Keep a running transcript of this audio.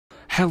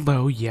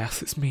Hello,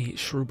 yes, it's me,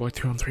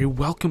 Shrewboy313.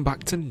 Welcome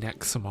back to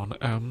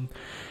Nexomon.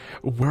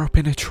 We're up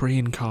in a tree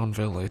in Carn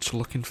Village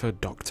looking for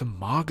Dr.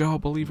 Margot, I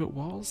believe it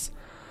was.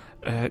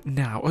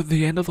 Now, at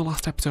the end of the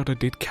last episode, I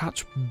did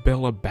catch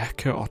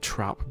Billabecca, or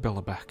trap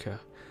Billabecca.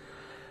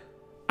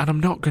 And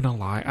I'm not gonna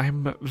lie,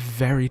 I'm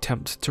very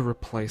tempted to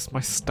replace my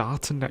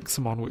starter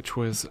Nexomon, which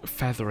was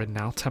Feather, and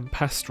now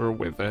Tempestra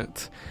with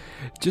it.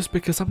 Just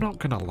because I'm not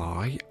gonna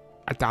lie,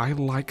 I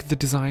like the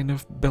design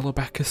of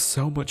Billabecca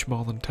so much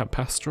more than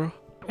Tempestra.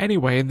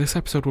 Anyway, in this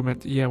episode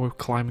we're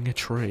climbing a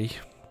tree.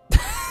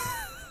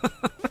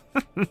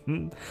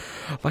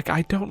 Like,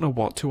 I don't know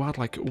what to add,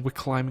 like, we're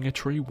climbing a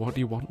tree, what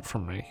do you want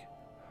from me?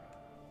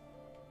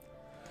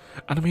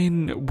 And I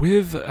mean,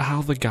 with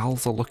how the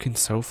gals are looking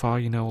so far,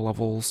 you know,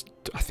 levels,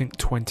 I think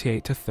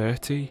 28 to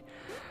 30,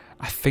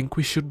 I think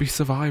we should be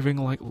surviving,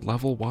 like,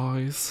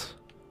 level-wise.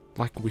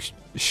 Like, we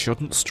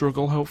shouldn't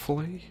struggle,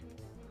 hopefully.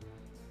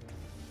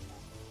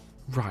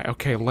 Right,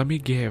 okay, let me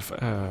give,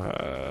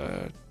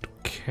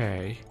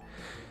 okay.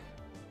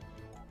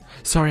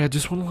 Sorry, I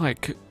just want to,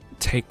 like,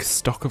 take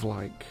stock of,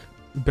 like,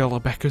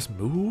 Billabecca's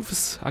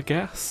moves, I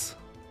guess.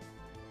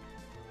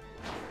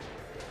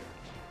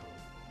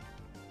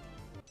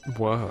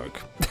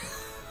 Work.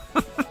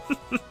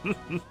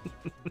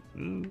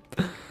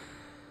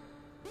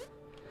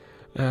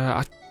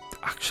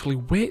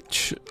 Actually,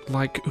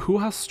 who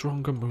has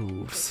stronger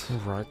moves?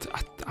 Right,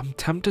 I'm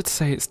tempted to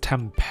say it's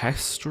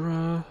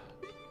Tempestra.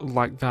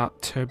 Like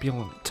that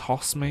Turbulent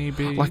Toss,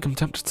 maybe? Like, I'm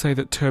tempted to say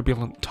that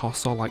Turbulent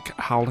Toss or, like,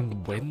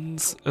 Howling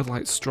Winds are,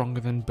 like,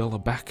 stronger than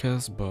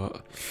Billabecca's,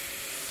 but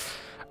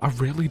I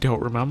really don't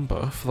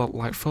remember. For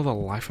the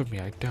life of me,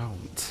 I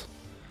don't.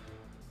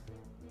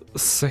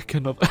 Sick,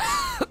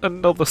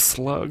 another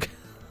slug.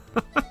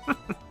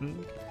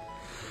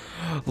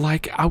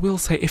 Like, I will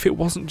say, if it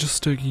wasn't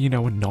just a, you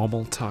know, a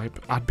normal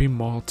type, I'd be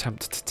more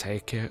tempted to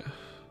take it.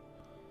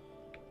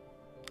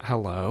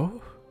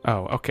 Hello?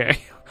 Oh, okay.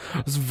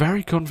 I was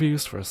very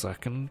confused for a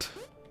second.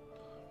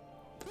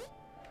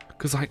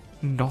 Because, like,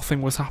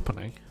 nothing was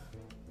happening.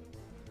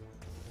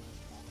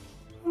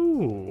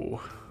 Ooh.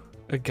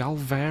 A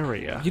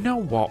Galvaria. You know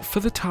what? For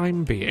the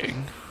time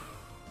being,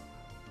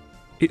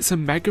 it's a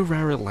mega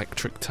rare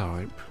electric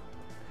type.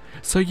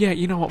 So yeah,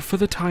 you know what? For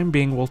the time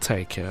being, we'll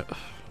take it.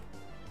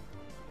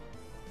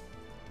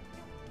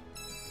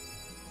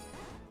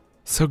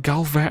 So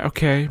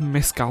okay,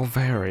 Miss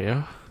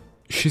Galvaria.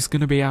 She's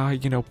gonna be our,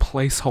 you know,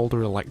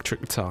 placeholder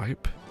electric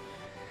type.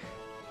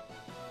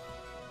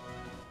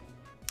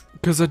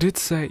 Because I did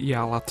say,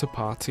 yeah, I'll add to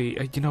party.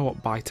 You know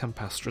what, bye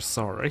Tempestra,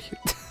 sorry.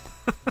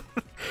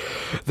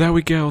 There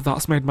we go,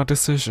 that's made my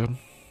decision.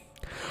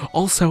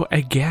 Also,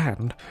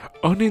 again,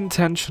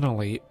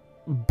 unintentionally,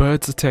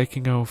 birds are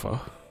taking over.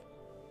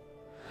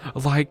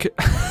 Like,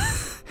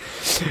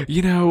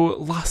 you know,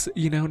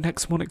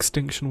 Nexomon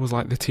Extinction was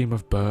like the team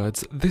of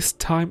birds. This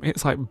time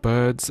it's like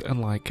birds and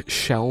like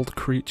shelled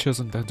creatures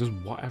and then just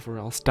whatever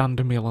else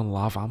Dandemir and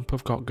Lavamp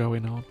have got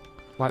going on.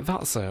 Like,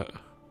 that's it.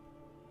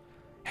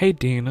 Hey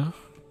Dina.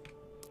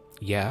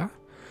 Yeah?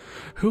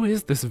 Who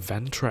is this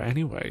Ventra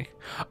anyway?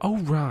 Oh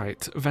right,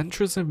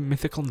 Ventra's a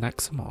mythical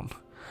Nexomon.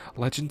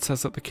 Legend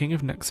says that the king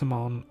of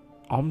Nexomon,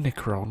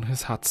 Omnicron,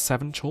 has had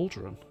 7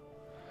 children.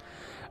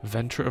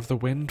 Ventra of the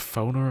wind,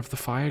 Fona of the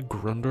fire,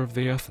 Grunder of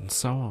the earth, and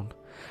so on.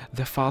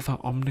 Their father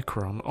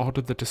Omnicron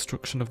ordered the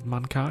destruction of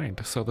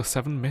mankind, so the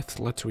 7 myths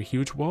led to a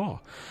huge war,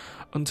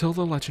 until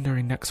the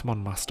legendary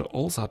Nexomon master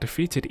Ulzar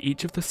defeated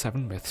each of the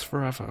 7 myths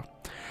forever.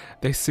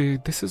 They say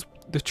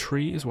the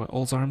tree is where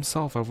Ulzar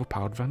himself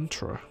overpowered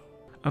Ventra.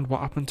 And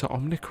what happened to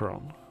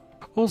Omnicron?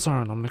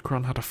 Ulzar and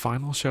Omnicron had a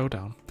final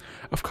showdown.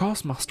 Of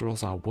course Master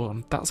Ulzar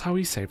won, that's how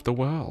he saved the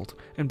world,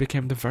 and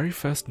became the very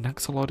first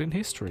Nexolord in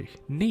history.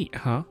 Neat,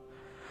 huh?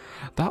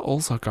 That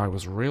Ulzar guy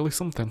was really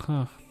something,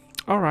 huh?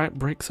 Alright,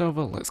 break's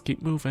over, let's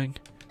keep moving.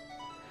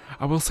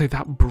 I will say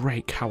that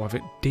break,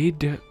 however,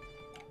 did...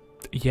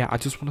 Yeah, I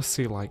just want to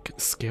see, like,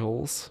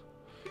 skills.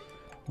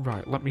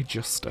 Right, let me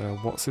just,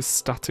 what's his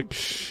static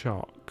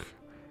shock?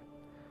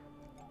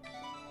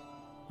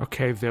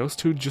 Okay, those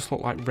 2 just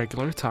look like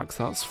regular attacks,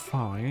 that's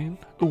fine.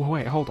 Oh,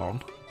 wait, hold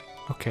on.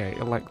 Okay,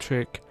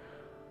 electric.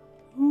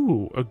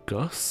 Ooh, a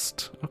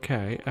gust.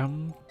 Okay,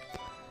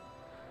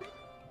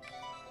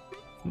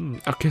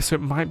 okay, so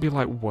it might be,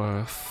 like,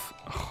 worth...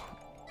 Oh,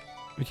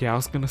 yeah, I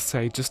was gonna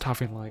say just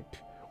having, like,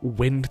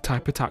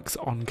 wind-type attacks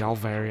on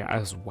Galvaria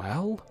as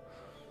well.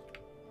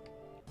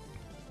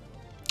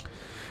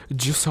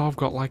 Just so I've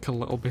got, like, a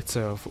little bit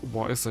of...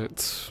 What is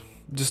it?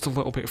 Just a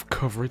little bit of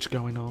coverage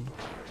going on.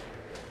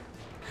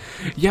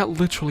 Yeah,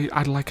 literally,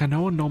 I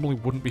know I normally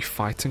wouldn't be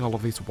fighting all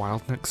of these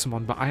wild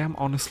Nexomon, but I am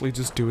honestly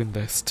just doing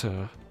this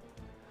to...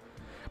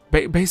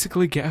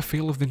 basically get a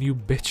feel of the new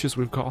bitches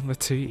we've got on the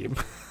team.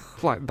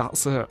 Like,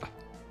 that's it.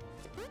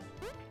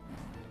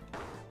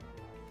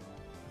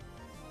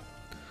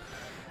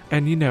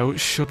 And, you know,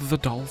 should the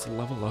dolls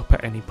level up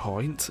at any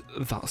point,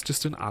 that's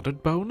just an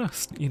added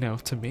bonus, you know,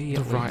 to me.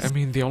 Right, I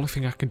mean, the only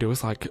thing I can do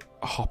is, like,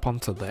 hop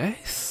onto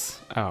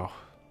this. Oh.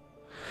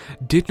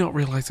 Did not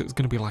realise it was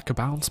going to be like a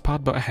bounce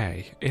pad, but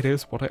hey, it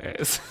is what it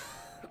is.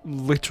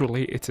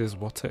 Literally, it is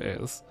what it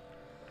is.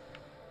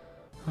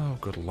 Oh,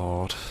 good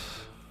lord.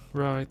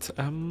 Right,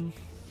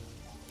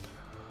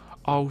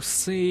 oh,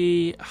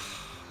 see...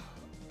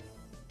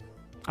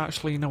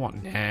 Actually, you know what?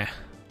 Nah.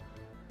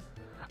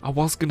 I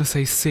was going to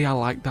say, see, I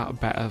like that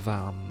better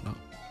than...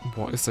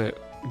 What is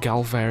it?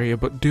 Galvaria,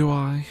 but do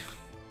I?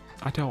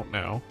 I don't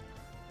know.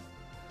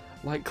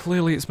 Like,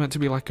 clearly it's meant to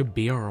be like a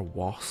bee or a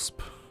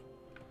wasp.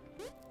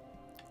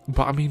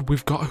 But, I mean,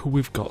 we've got who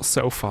we've got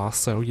so far,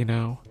 so, you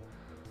know.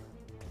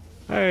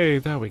 Hey,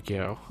 there we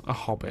go. A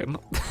hobbit.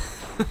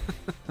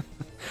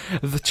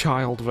 The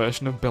child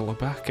version of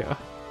Billabecca.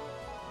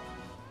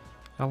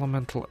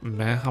 Elemental...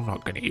 Meh, I'm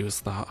not going to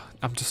use that.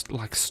 I'm just,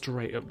 like,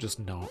 straight up just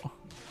not.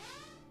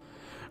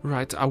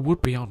 Right, I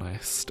would be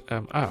honest.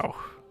 Oh.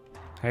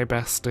 Hey,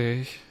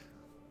 bestie.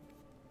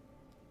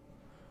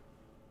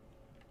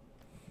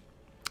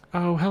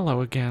 Oh,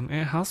 hello again.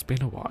 It has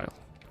been a while.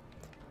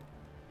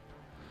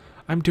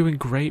 I'm doing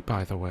great,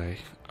 by the way.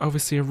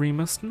 Overseer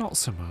Remus, not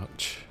so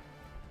much.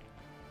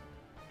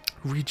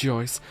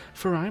 Rejoice,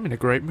 for I'm in a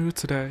great mood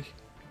today.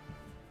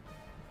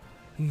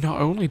 Not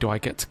only do I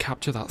get to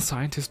capture that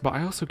scientist, but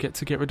I also get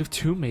to get rid of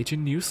 2 major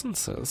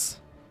nuisances.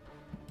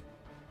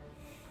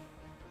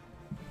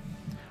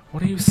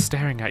 What are you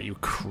staring at, you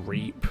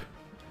creep?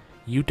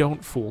 You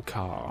don't fool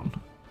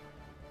Khan.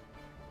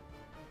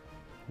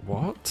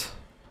 What?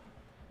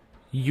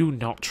 You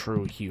not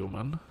true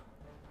human.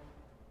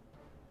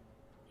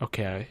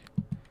 Okay.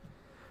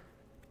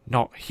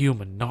 Not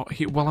human, not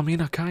well, I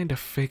mean, I kind of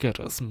figured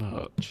as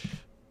much.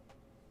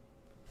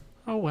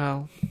 Oh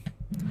well.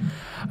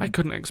 I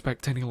couldn't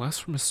expect any less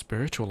from a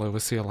spiritual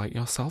overseer like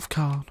yourself,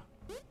 Khan.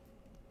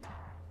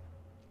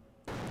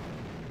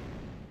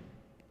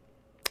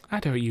 I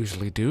don't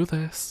usually do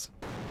this.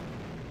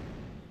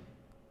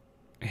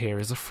 Here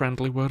is a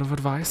friendly word of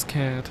advice,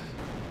 kid.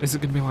 Is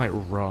it gonna be like,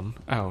 run?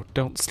 Oh,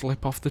 don't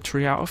slip off the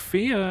tree out of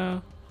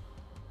fear.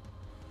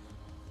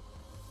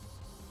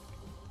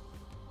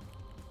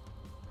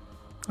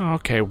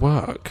 Okay,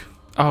 work.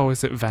 Oh,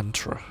 is it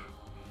Ventra?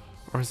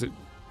 Or is it...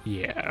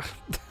 Yeah.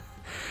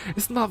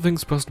 Isn't that thing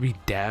supposed to be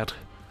dead?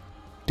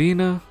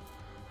 Dina?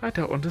 I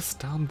don't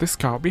understand. This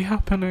can't be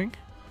happening.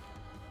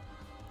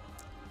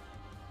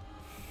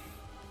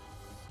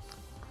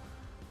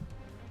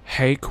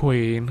 Hey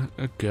Queen,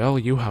 girl,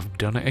 you have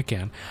done it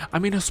again. I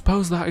mean, I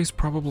suppose that is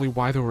probably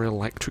why there were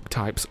electric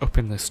types up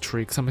in this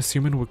tree, because I'm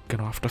assuming we're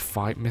gonna have to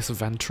fight Miss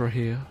Ventra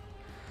here.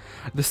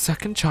 The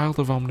second child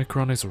of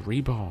Omnicron is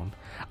reborn.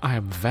 I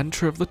am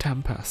Ventra of the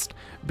Tempest.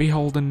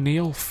 Behold and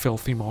kneel,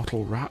 filthy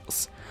mortal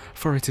rats,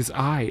 for it is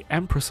I,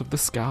 Empress of the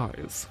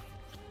Skies.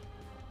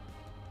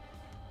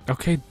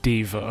 Okay,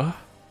 Diva.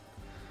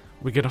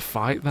 We gonna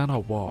fight then,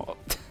 or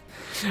what?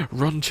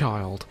 Run,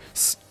 child.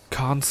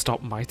 Can't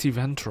stop mighty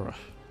Ventra.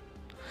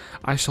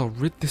 I shall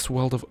rid this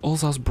world of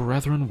Ulzar's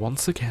brethren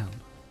once again.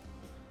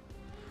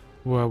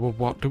 Well,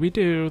 what do we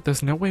do?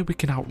 There's no way we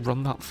can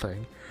outrun that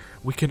thing.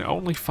 We can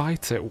only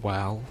fight it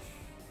well.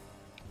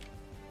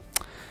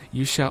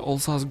 You share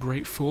Ulzar's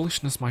great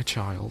foolishness, my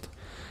child,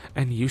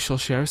 and you shall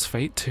share his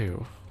fate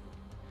too.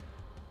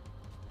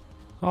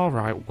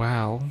 Alright,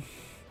 well.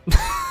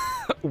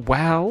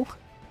 Well?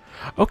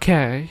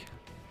 Okay.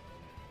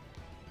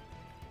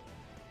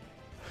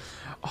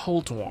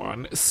 Hold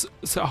on.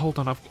 So hold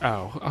on.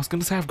 I was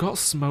gonna say I've got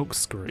smoke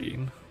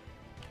screen.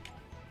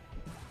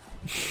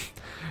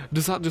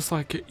 Does that just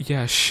like,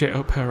 yeah, shit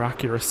up her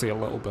accuracy a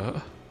little bit?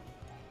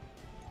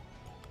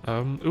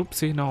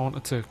 Oopsie, no, I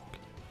wanted to...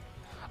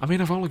 I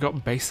mean, I've only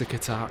got basic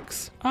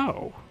attacks.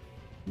 Oh.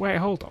 Wait,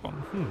 hold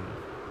on.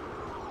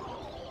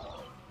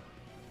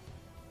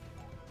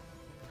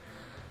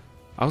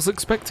 I was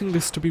expecting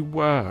this to be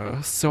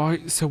worse, so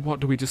what,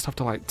 do we just have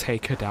to, like,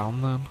 take her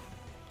down then?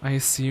 I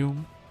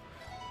assume?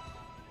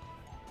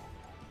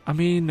 I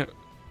mean,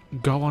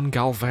 go on,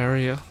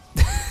 Galvaria.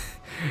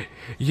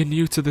 You're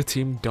new to the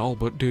team, doll,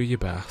 but do your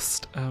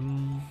best.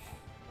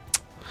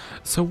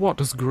 So what,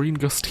 does Green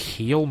Gust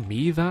heal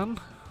me then?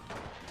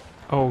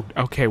 Oh,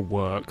 okay,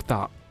 work.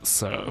 That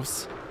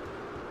serves.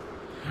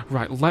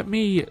 Right, let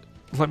me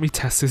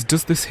test this.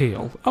 Does this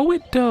heal? Oh,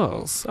 it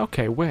does.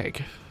 Okay,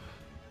 wig.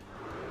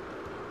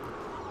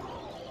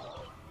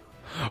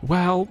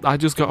 Well, I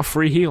just got a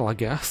free heal, I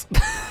guess.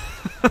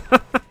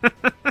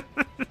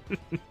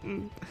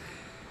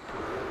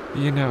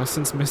 You know,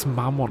 since Miss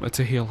Mam wanted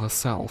to heal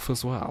herself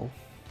as well.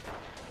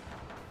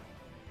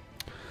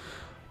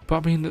 But I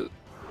mean,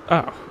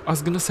 oh, I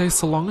was gonna say,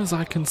 so long as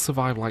I can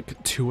survive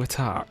like 2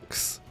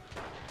 attacks,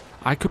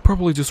 I could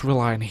probably just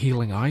rely on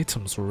healing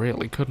items,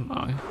 really, couldn't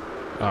I?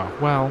 Oh,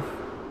 well,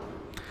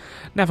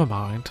 never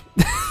mind.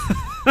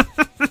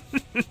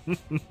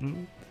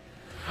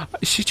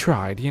 She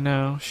tried, you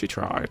know, she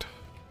tried.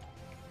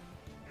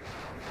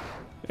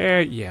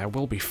 Yeah,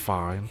 we'll be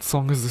fine, as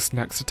long as this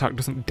next attack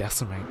doesn't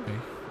decimate me.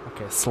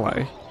 Okay,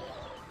 slay.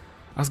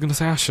 I was gonna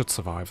say I should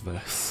survive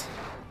this.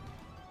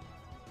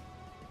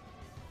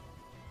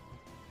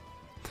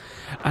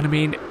 And I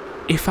mean,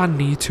 if I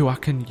need to, I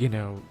can, you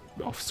know,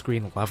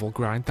 off-screen level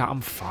grind, that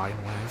I'm fine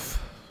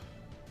with.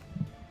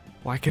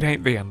 Like, it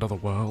ain't the end of the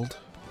world.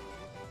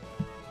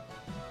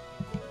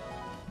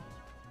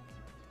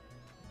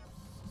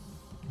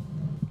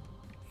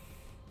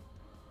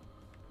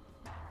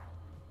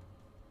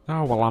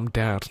 Oh, well, I'm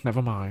dead.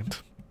 Never mind.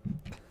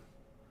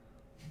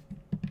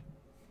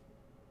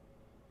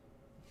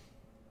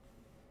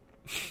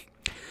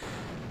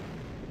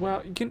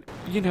 Well,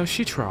 you know,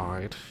 she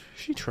tried.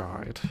 She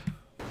tried.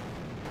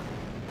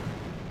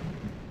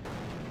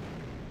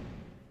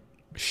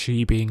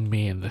 She being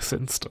me in this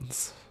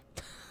instance.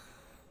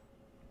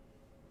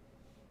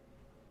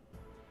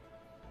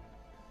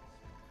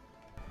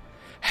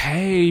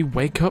 Hey,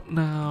 wake up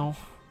now.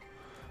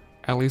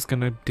 Ellie's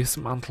gonna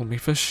dismantle me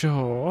for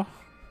sure.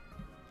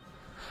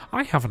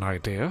 I have an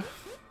idea.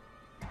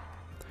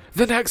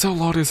 The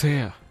Nexolord is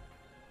here!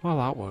 Well,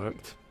 that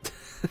worked.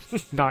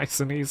 Nice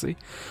and easy.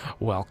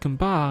 Welcome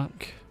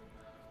back.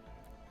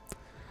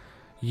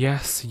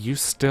 Yes, you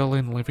still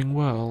in Living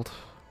World.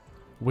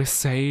 We're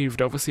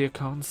saved. Overseer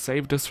Khan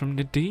saved us from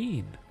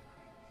Nadine.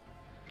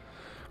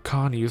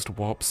 Khan used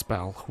Warp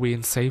Spell. We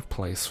in safe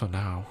place for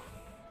now.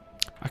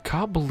 I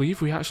can't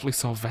believe we actually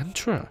saw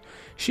Ventra.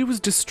 She was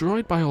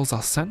destroyed by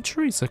Ulzar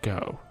centuries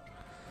ago.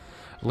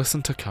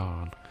 Listen to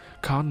Khan.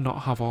 Khan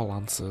not have all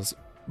answers,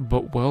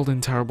 but world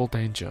in terrible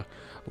danger.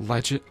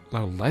 Legacy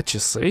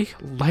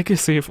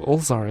of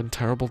Ulzar in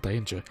terrible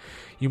danger.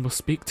 You must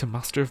speak to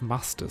Master of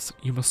Masters.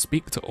 You must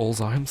speak to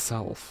Ulzar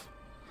himself.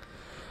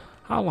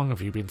 How long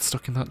have you been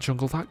stuck in that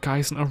jungle? That guy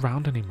isn't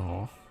around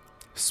anymore.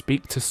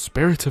 Speak to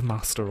Spirit of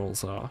Master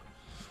Ulzar.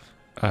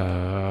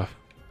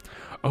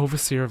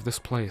 Overseer of this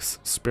place.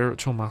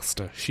 Spiritual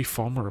Master. She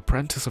former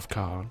apprentice of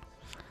Khan.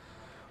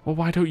 Well,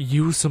 why don't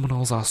you summon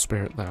Ulzar's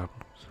spirit then?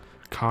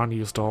 Khan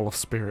used all of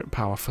spirit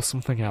power for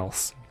something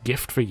else.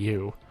 Gift for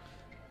you.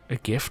 A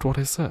gift? What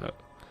is it?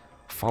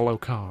 Follow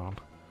Khan.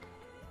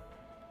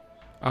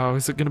 Oh,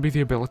 is it going to be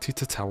the ability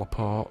to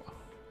teleport?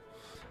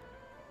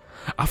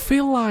 I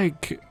feel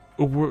like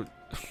we're...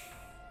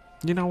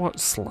 You know what?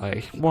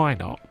 Slay. Why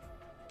not?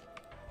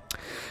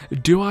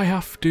 Do I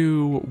have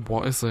to...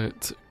 What is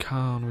it?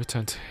 Khan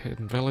return to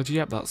Hidden Village.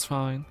 Yep, that's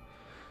fine.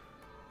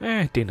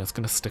 Dina's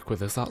going to stick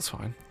with us. That's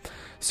fine.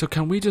 So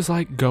can we just,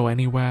 like, go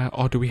anywhere?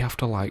 Or do we have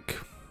to, like,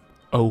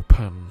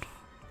 open...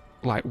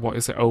 Like, what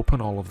is it? Open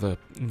all of the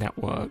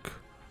network.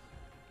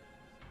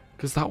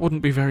 Because that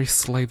wouldn't be very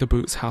Slay the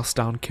Boots House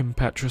Down Kim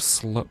Petra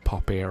Slut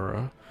Pop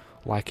era.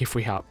 Like, if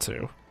we had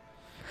to.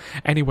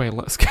 Anyway,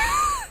 let's get...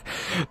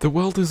 The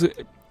world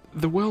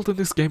in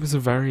this game is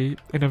in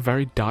a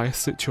very dire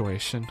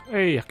situation.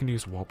 Hey, I can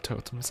use warp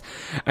totems.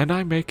 And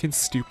I'm making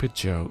stupid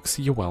jokes.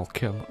 You're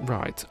welcome.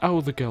 Right.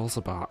 Oh, the girls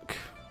are back.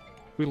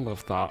 We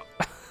love that.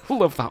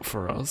 Love that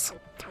for us.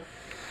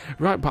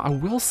 Right, but I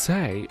will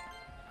say...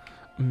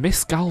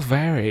 Miss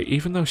Galveri,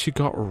 even though she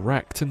got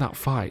wrecked in that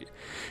fight,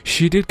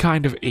 she did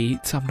kind of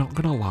eat, I'm not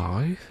gonna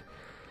lie.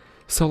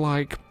 So,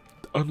 like,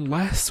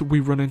 unless we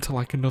run into,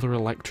 like, another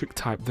electric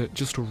type that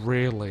just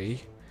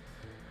really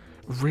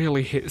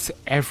hits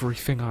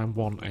everything I'm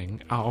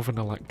wanting out of an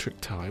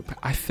electric type,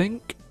 I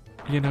think,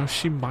 you know,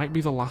 she might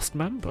be the last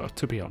member,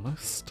 to be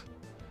honest.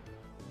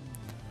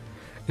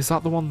 Is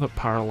that the one that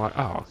paralyzes?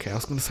 Oh, okay, I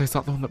was gonna say, is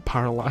that the one that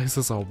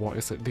paralyzes, or what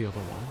is it, the other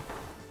one?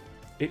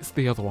 It's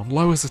the other one.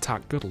 Lowers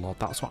attack. Good lord,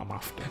 that's what I'm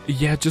after.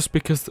 Yeah, just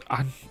because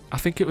I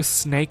think it was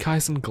Snake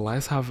Eyes and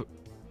Glez have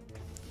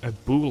a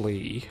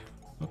bully.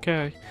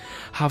 Okay.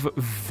 Have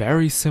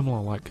very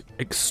similar, like,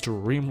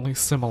 extremely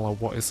similar,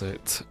 what is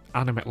it?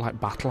 Like,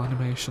 battle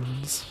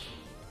animations.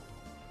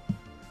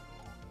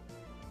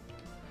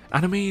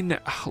 And I mean,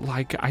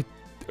 like,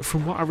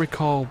 from what I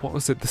recall, what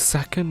was it? The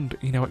second,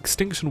 you know,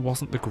 Extinction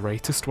wasn't the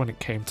greatest when it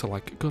came to,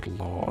 like, good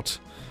lord.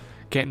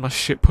 Getting my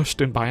shit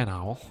pushed in by an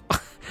owl.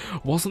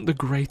 Wasn't the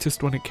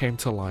greatest when it came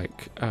to,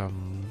 like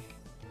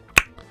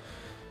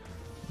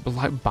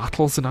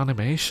battles and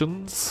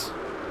animations.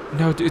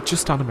 No, it's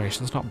just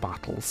animations, not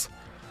battles.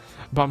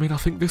 But I mean, I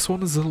think this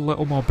one is a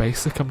little more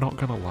basic, I'm not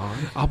gonna lie.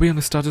 I'll be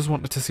honest, I just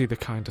wanted to see the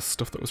kind of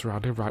stuff that was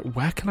around here. Right,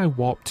 where can I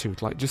warp to?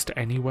 Like, just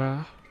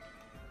anywhere?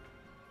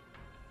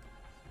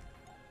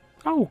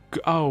 Oh,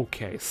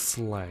 okay,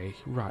 slay.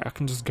 Right, I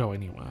can just go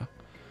anywhere.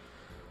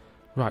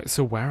 Right,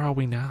 so where are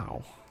we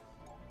now?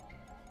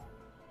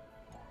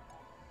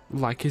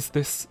 Like, is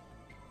this...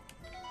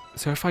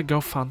 So if I go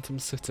Phantom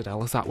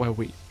Citadel, is that where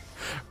we...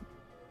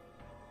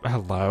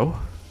 Hello?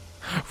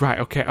 Right,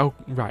 okay, oh,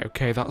 right,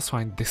 okay, that's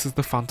fine. This is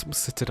the Phantom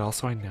Citadel,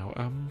 so I know,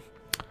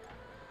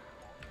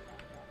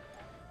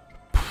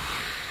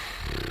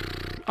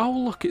 Oh,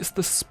 look, it's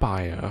the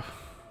spire.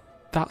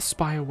 That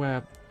spire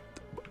where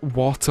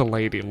Water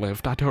Lady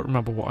lived. I don't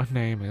remember what her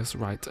name is.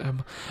 Right,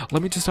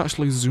 let me just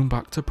actually zoom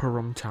back to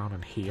Parum Town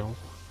and heal.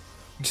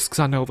 Just because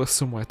I know there's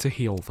somewhere to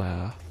heal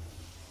there.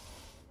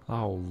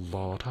 Oh,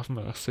 Lord, have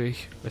mercy.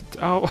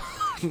 Oh,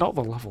 not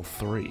the level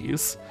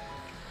 3s.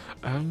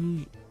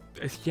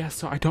 Yeah,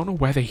 so I don't know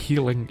where the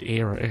healing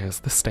era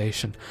is, the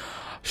station.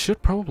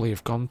 Should probably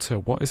have gone to,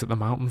 what is it, the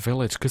mountain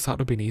village, because that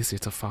would have been easier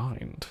to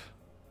find.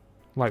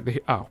 Like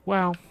the... Oh,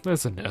 well,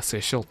 there's a nurse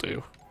here, she'll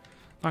do.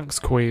 Thanks,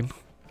 Queen.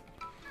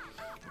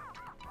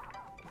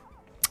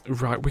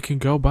 Right, we can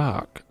go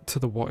back to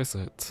the... What is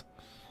it?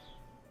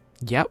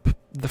 Yep,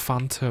 the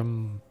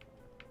Phantom...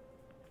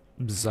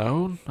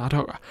 Zone? I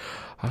don't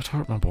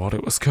remember what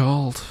it was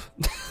called.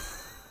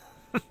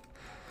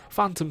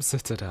 Phantom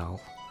Citadel.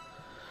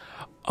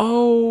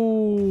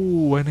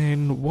 Oh, and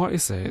in, what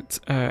is it?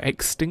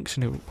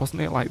 Extinction,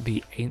 wasn't it like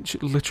the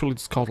ancient, literally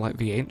it's called like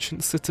the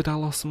Ancient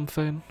Citadel or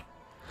something?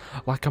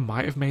 Like I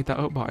might have made that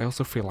up, but I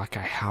also feel like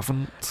I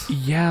haven't.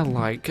 Yeah,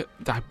 like,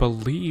 I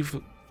believe,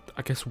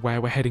 I guess where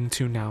we're heading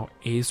to now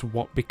is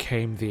what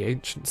became the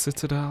Ancient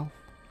Citadel.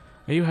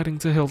 Are you heading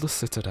to Hilda's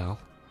Citadel?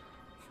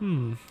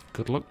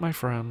 Good luck, my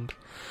friend.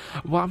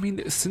 Well, I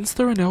mean, since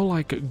there are no,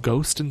 like,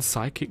 ghost and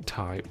psychic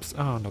types...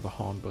 Oh, another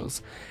horn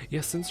buzz.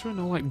 Yeah, since there are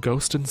no, like,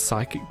 ghost and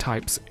psychic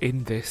types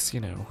in this, you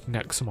know,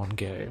 Nexomon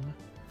game...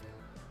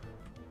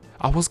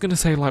 I was gonna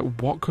say, like,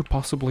 what could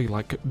possibly,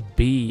 like,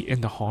 be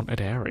in the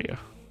haunted area?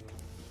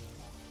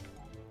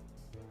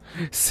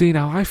 See,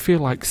 now, I feel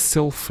like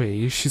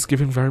Sylphie, she's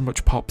giving very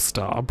much pop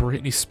star,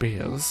 Britney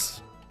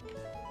Spears.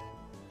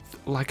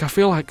 Like, I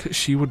feel like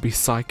she would be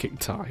psychic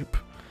type.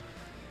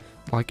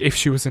 Like, if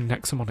she was in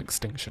Nexomon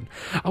Extinction.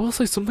 I will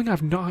say something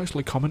I've not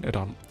actually commented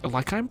on.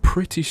 Like, I'm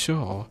pretty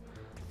sure...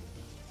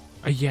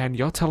 yeah, and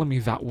you're telling me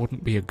that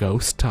wouldn't be a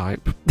ghost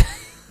type.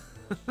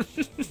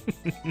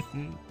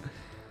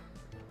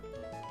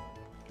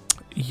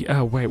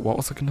 Yeah, wait, what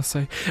was I gonna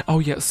say? Oh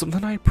yeah,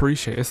 something I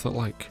appreciate is that,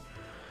 like...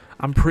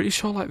 I'm pretty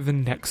sure, like, the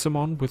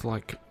Nexomon with,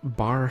 like,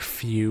 bar a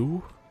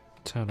few...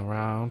 Turn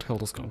around,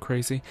 Hilda's gone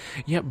crazy.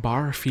 Yeah,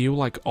 bar a few,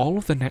 like, all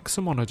of the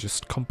Nexomon are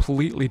just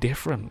completely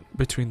different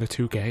between the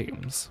two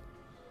games.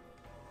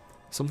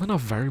 Something I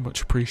very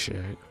much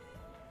appreciate.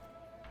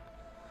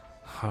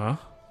 Huh?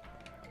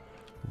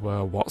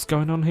 Well, what's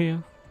going on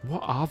here?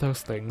 What are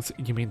those things?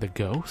 You mean the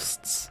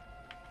ghosts?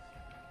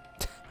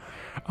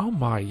 Oh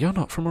my, you're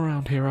not from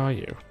around here, are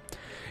you?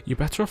 You're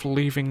better off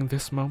leaving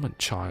this moment,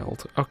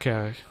 child.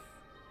 Okay.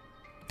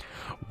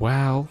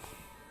 Well...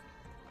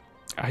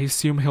 I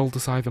assume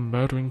Hilda's either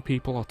murdering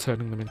people or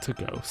turning them into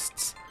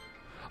ghosts.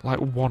 Like,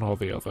 one or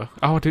the other.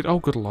 Oh, oh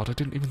good lord, I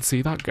didn't even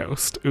see that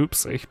ghost.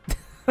 Oopsie.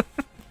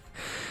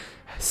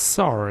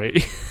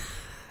 Sorry.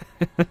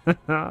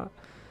 Oh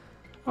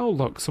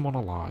look, someone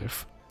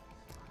alive.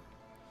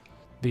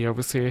 The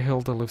Overseer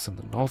Hilda lives in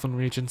the northern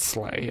region.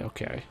 Slay,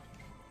 okay.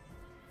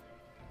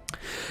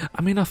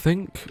 I mean, I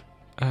think,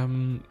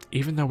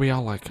 even though we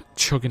are, like,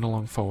 chugging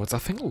along forwards, I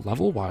think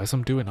level-wise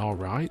I'm doing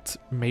alright.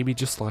 Maybe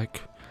just,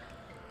 like...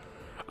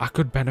 I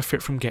could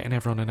benefit from getting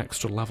everyone an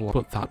extra level,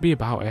 but that'd be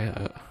about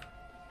it.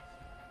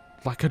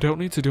 Like, I don't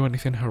need to do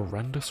anything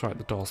horrendous. Right,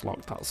 the door's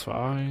locked, that's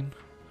fine.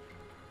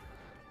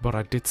 But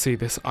I did see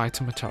this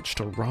item attached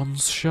to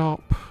Ron's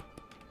shop.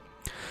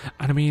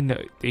 And I mean,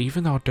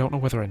 even though I don't know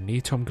whether I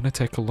need to, I'm going to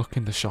take a look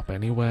in the shop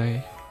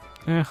anyway.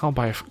 I'll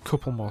buy a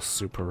couple more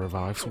super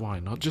revives,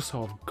 why not? Just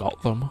so I've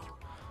got them.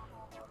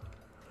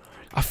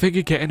 I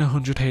figured getting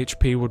 100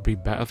 HP would be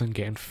better than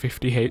getting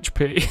 50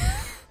 HP.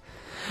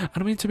 And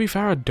I mean, to be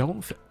fair, I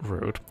don't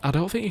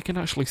think you can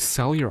actually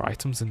sell your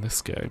items in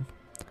this game.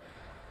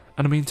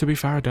 And I mean, to be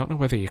fair, I don't know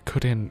whether you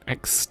could in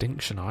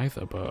Extinction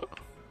either, but...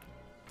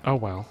 Oh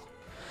well.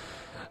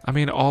 I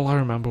mean, all I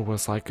remember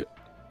was, like,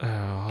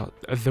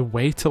 the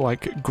way to,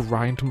 like,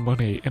 grind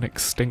money in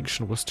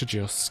Extinction was to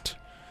just,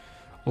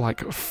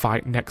 like,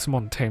 fight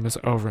Nexomon tamers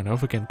over and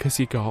over again, because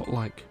you got,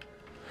 like,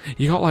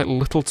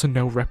 little to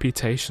no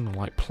reputation and,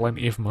 like,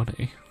 plenty of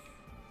money.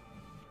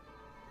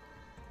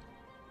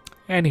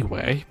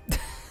 Anyway,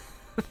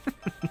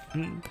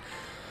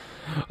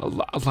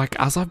 like,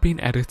 as I've been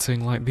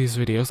editing, like, these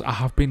videos, I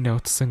have been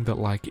noticing that,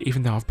 like,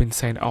 even though I've been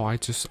saying, oh, I'm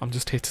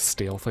just here to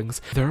steal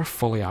things, there are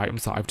fully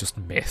items that I've just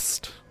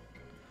missed.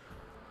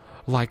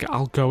 Like,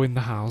 I'll go in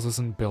the houses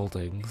and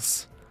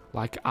buildings,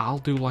 like, I'll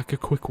do, like, a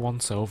quick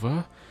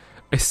once-over,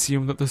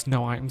 assume that there's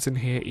no items in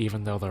here,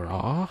 even though there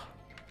are.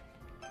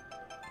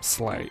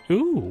 Slay.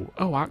 Ooh,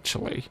 oh,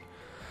 actually,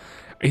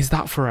 is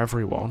that for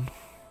everyone?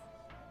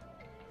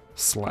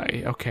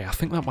 Slay. Okay, I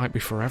think that might be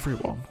for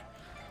everyone.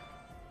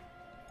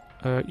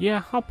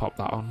 Yeah, I'll pop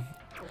that on.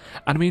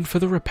 And I mean, for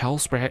the repel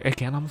spray,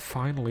 again, I'm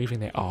fine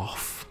leaving it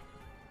off.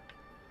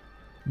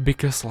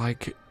 Because,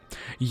 like,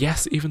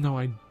 yes, even though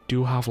I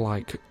do have,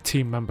 like,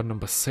 team member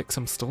number 6,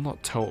 I'm still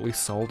not totally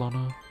sold on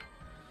her.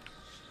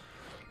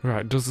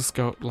 Right, does this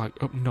go,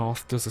 like, up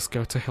north? Does this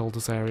go to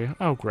Hilda's area?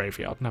 Oh,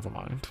 graveyard, never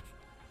mind.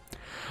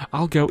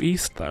 I'll go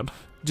east, then.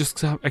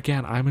 Just 'cause,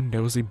 again, I'm a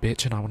nosy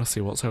bitch and I want to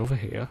see what's over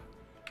here.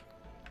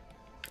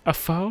 A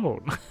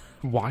phone.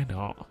 Why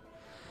not?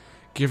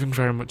 Giving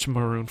very much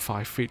Maroon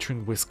 5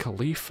 featuring Wiz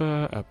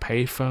Khalifa, a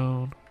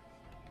payphone.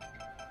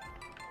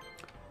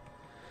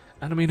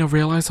 And I mean, I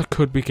realise I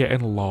could be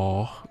getting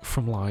lore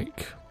from,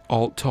 like,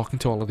 talking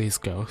to all of these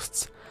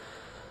ghosts.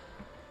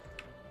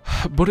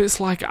 But it's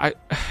like,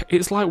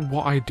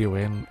 what I do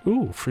in...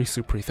 Ooh, free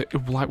super ether.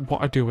 Like,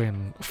 what I do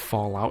in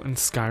Fallout and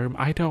Skyrim,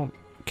 I don't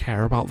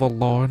care about the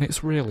lore, and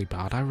it's really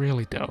bad. I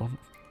really don't.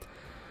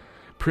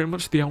 pretty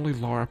much the only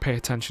lore I pay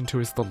attention to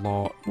is the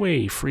lore.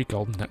 Wait, free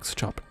golden next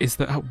chop. Is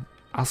that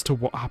as to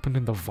what happened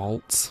in the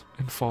vaults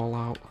in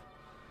Fallout?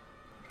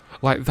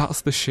 Like, that's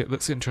the shit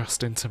that's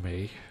interesting to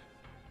me.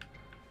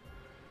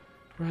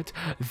 Right,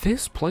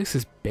 this place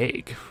is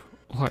big.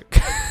 Like,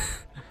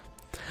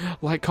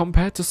 like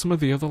compared to some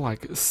of the other,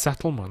 like,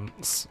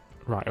 settlements.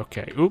 Right,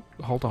 okay. Oop,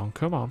 hold on,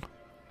 come on.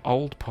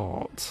 Old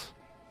Port.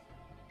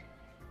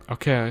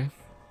 Okay.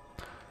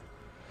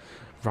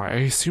 Right, I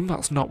assume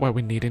that's not where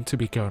we need him to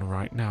be going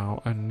right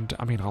now, and,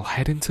 I mean, I'll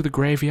head into the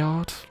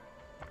graveyard.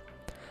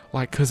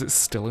 Like, because it's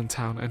still in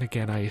town, and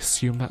again, I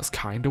assume that's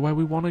kind of where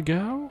we want to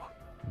go?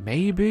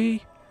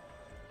 Maybe?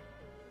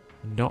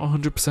 Not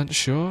 100%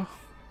 sure.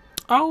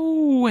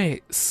 Oh,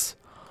 it's...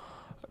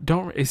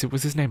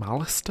 was his name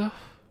Alistair?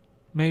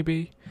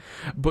 Maybe?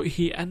 But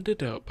he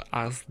ended up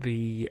as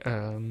the,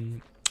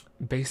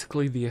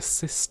 basically the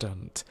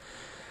assistant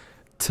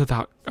to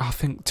that, I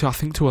think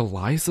to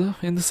Eliza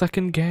in the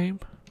second game.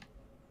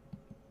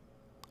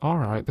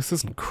 Alright, this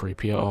isn't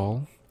creepy at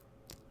all.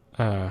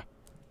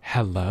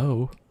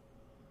 Hello?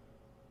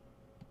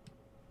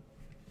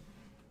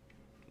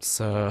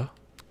 Sir?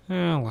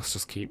 Yeah, let's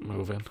just keep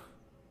moving.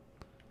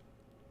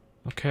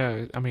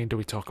 Okay, I mean, do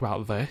we talk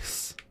about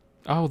this?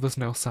 Oh, there's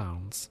no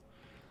sounds.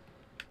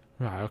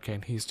 Right, okay,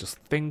 and he's just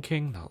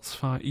thinking, that's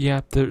fine. Yeah,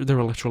 there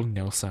are literally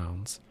no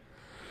sounds.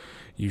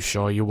 You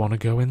sure you want to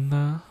go in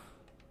there?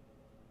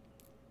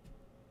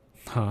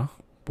 Huh?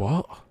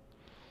 What?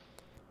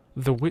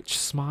 The witch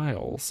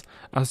smiles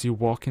as you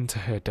walk into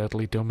her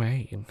deadly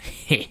domain.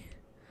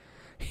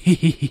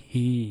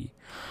 Hehehe.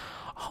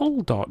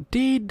 Hold on,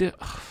 did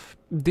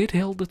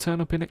Hilda turn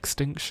up in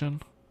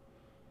Extinction?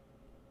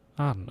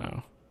 I don't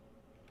know.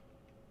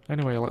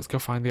 Anyway, let's go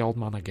find the old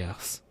man, I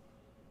guess.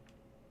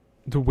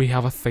 Do we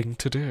have a thing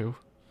to do?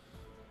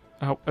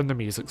 Oh, and the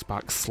music's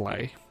back,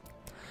 slay.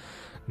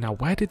 Now,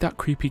 where did that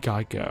creepy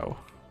guy go?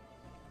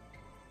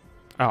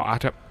 Oh, I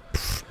don't...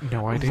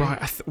 no idea.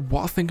 Right,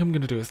 what I think I'm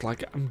going to do is,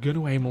 like, I'm going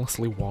to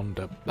aimlessly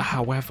wander.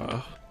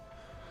 However,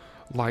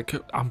 like,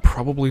 I'm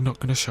probably not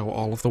going to show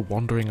all of the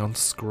wandering on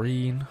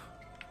screen.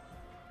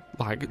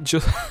 Like,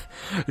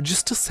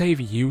 just to save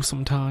you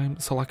some time.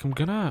 So, like, I'm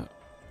going to,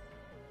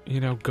 you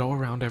know, go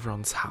around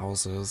everyone's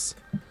houses.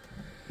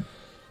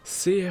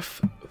 See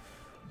if...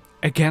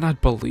 Again, I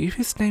believe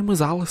his name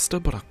was Alistair,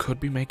 but I could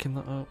be making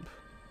that up.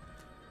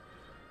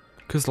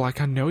 Because,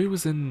 like, I know he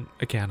was in...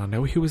 Again, I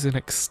know he was in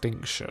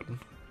Extinction.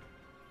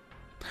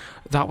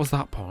 That was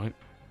that point.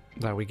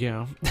 There we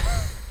go.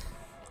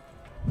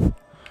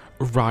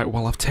 Right,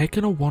 well, I've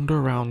taken a wander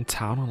around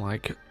town and,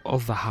 like,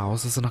 other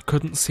houses, and I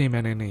couldn't see him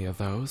in any of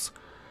those.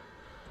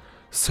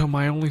 So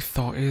my only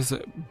thought is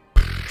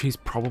he's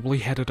probably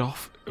headed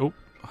off... Oh,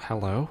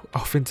 hello.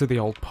 Off into the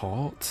old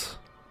port.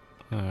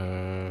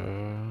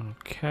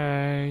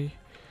 Okay.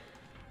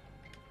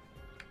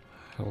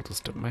 Hilda's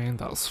domain,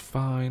 that's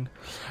fine.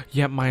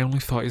 Yeah, my only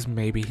thought is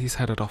maybe he's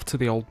headed off to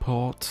the old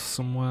port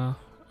somewhere.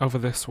 Over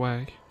this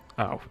way.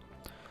 Oh.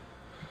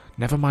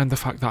 Never mind the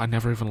fact that I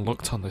never even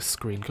looked on this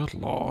screen. Good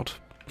lord.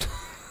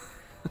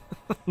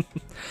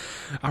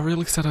 I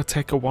really said I'd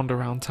take a wander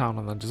around town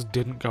and then just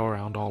didn't go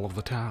around all of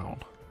the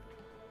town.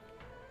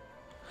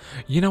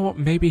 You know what?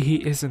 Maybe he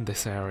is in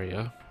this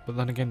area. But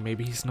then again,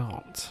 maybe he's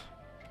not.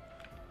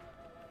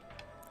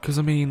 Because,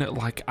 I mean,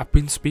 like, I've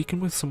been speaking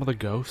with some of the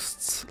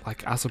ghosts,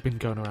 like, as I've been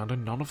going around,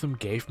 and none of them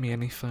gave me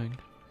anything.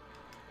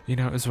 You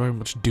know, it was very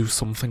much do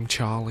something,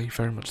 Charlie.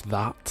 Very much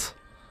that.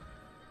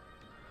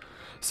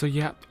 So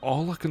yeah,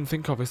 all I can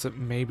think of is that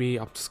maybe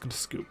I'm just going to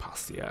scoot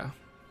past the air.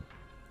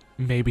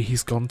 Maybe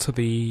he's gone to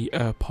the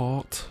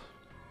airport.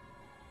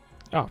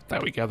 Oh,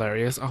 there we go, there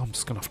he is. Oh, I'm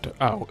just going to have to...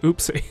 Oh,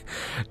 oopsie.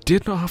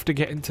 Did not have to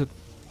get into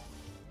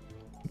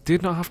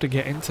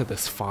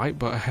this fight,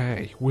 but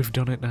hey, we've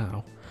done it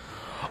now.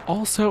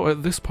 Also,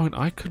 at this point,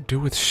 I could do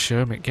with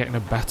Shermit getting a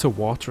better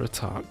water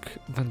attack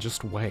than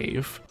just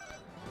Wave.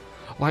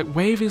 Like,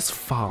 Wave is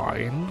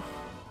fine...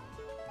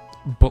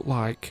 But,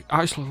 like,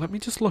 actually, let me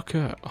just look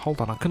at... Hold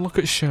on, I can look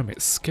at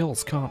Shermit's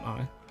skills, can't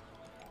I?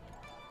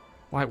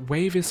 Like,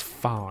 Wave is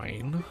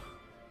fine.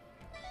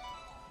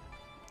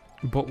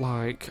 But,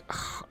 like,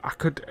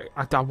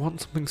 I want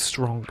something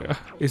stronger,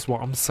 is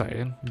what I'm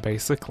saying,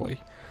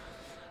 basically.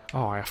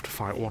 Oh, I have to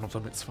fight one of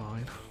them, it's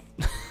fine.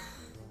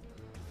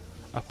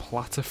 A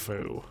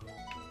Platyfu.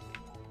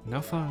 No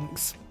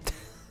thanks.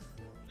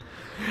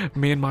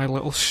 Me and my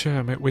little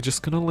Shermit, we're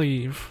just gonna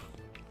leave.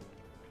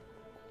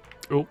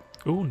 Oh.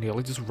 Ooh,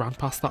 nearly just ran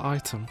past that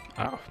item.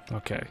 Oh,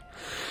 okay.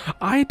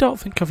 I don't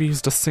think I've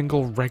used a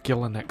single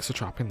regular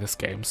Nexotrap in this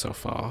game so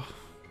far.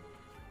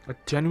 I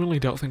genuinely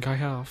don't think I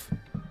have.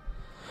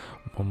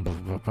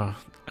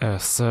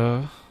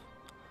 Sir?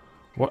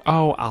 What?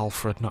 Oh,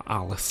 Alfred, not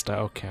Alistair,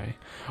 okay.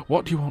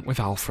 What do you want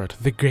with Alfred?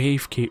 The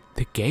gravekeeper?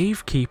 The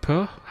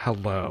gravekeeper?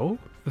 Hello?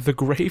 The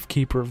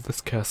gravekeeper of this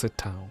cursed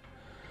town.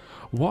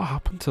 What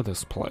happened to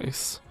this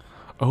place?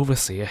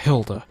 Overseer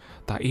Hilda,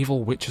 that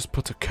evil witch has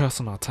put a curse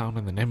on our town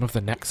in the name of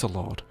the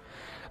Nexolord.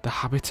 The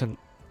habitants?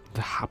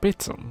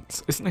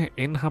 Isn't it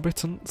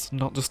inhabitants,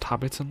 not just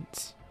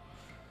habitants?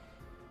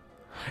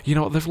 You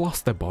know, they've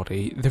lost their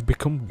body, they've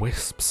become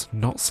wisps,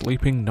 not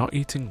sleeping, not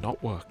eating,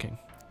 not working.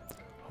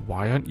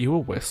 Why aren't you a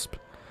wisp?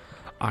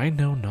 I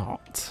know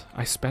not.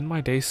 I spend my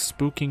days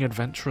spooking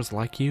adventurers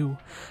like you,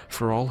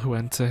 for all who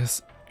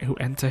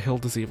enter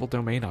Hilda's evil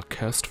domain are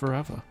cursed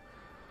forever.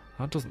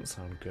 That doesn't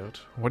sound good.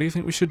 What do you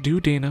think we should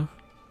do, Dina?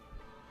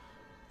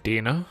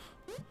 Dina?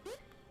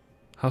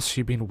 Has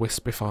she been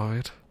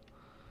wispified?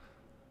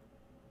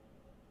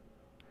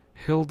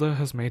 Hilda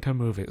has made her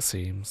move, it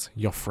seems.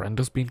 Your friend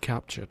has been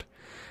captured,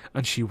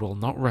 and she will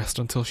not rest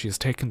until she has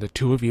taken the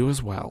two of you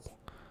as well.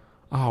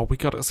 Oh, we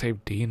gotta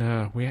save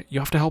Dina. You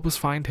have to help us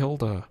find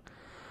Hilda.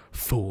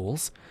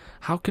 Fools!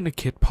 How can a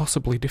kid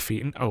possibly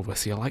defeat an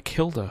overseer like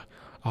Hilda?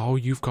 Oh,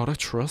 you've gotta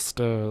trust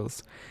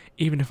us.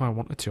 Even if I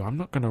wanted to, I'm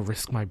not gonna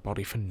risk my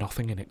body for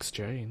nothing in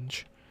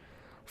exchange.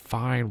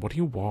 Fine, what do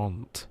you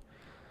want?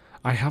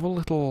 I have a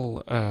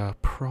little,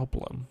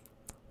 problem.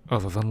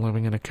 Other than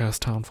living in a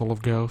cursed town full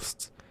of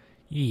ghosts.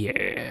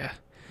 Yeah.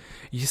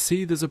 You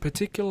see, there's a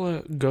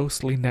particular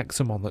ghostly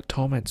Nexomon that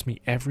torments me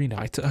every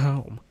night at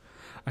home.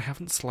 I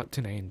haven't slept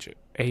in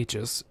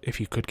ages. If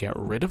you could get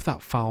rid of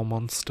that foul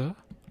monster,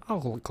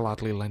 I'll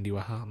gladly lend you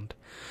a hand.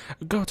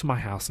 Go to my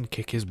house and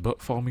kick his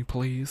butt for me,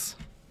 please.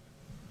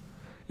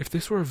 If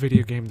this were a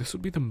video game, this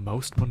would be the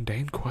most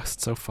mundane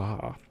quest so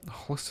far.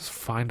 Oh, let's just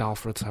find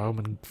Alfred's home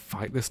and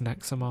fight this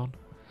Nexomon.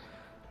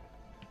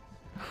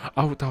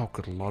 Oh,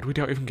 good lord, we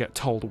don't even get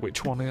told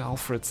which one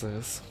Alfred's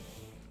is.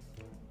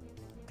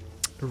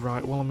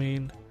 Right, well, I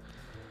mean,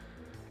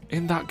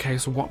 in that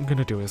case, what I'm going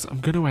to do is I'm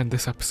going to end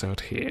this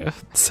episode here.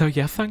 So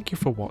yeah, thank you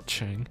for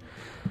watching.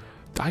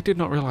 I did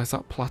not realise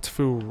that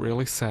Platifu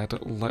really said,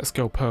 let's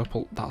go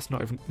purple. That's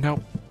not even...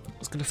 No, I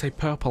was going to say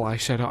purple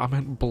eyeshadow, I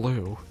meant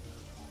blue.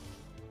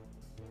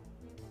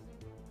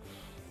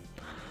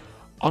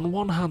 On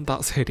one hand,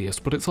 that's hideous,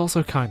 but it's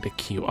also kind of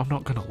cute, I'm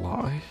not going to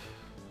lie.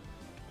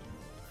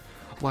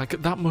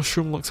 Like, that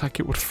mushroom looks like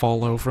it would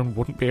fall over and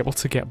wouldn't be able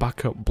to get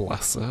back up,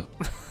 bless it.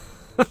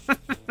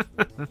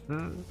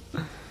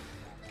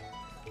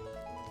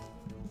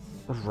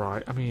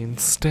 Right, I mean,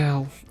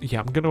 still, yeah,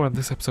 I'm going to end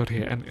this episode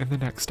here, and in the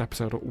next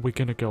episode, we're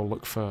going to go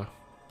look for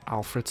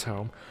Alfred's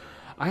home.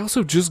 I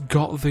also just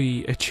got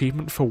the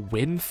achievement for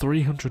win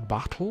 300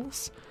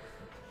 battles.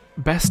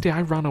 Bestie,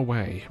 I ran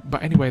away.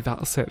 But anyway,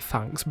 that's it,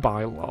 thanks,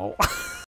 bye lol.